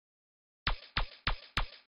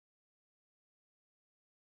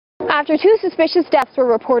After two suspicious deaths were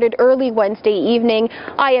reported early Wednesday evening,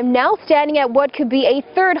 I am now standing at what could be a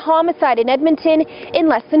third homicide in Edmonton in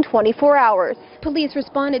less than 24 hours. Police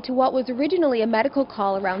responded to what was originally a medical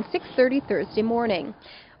call around 6:30 Thursday morning.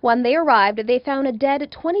 When they arrived, they found a dead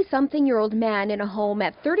 20-something-year-old man in a home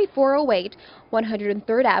at 3408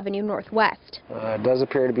 103rd Avenue Northwest. It does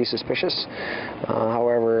appear to be suspicious.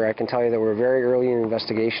 However, I can tell you that we're very early in the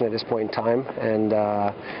investigation at this point in time, and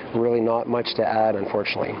really not much to add,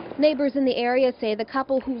 unfortunately. Neighbors in the area say the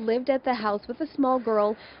couple who lived at the house with a small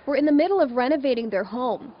girl were in the middle of renovating their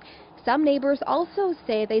home. Some neighbors also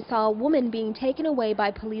say they saw a woman being taken away by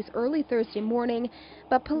police early Thursday morning,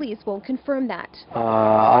 but police won't confirm that.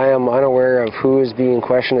 I am unaware of who is being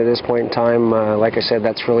questioned at this point in time. Like I said,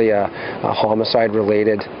 that's really a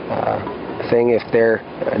homicide-related thing if they're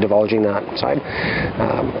divulging that side.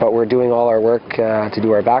 But we're doing all our work to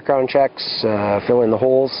do our background checks, fill in the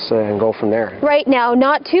holes, and go from there. Right now,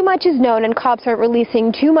 not too much is known and cops aren't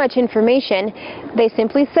releasing too much information. They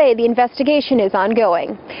simply say the investigation is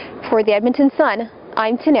ongoing. For the Edmonton Sun,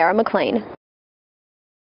 I'm Tanera McLean.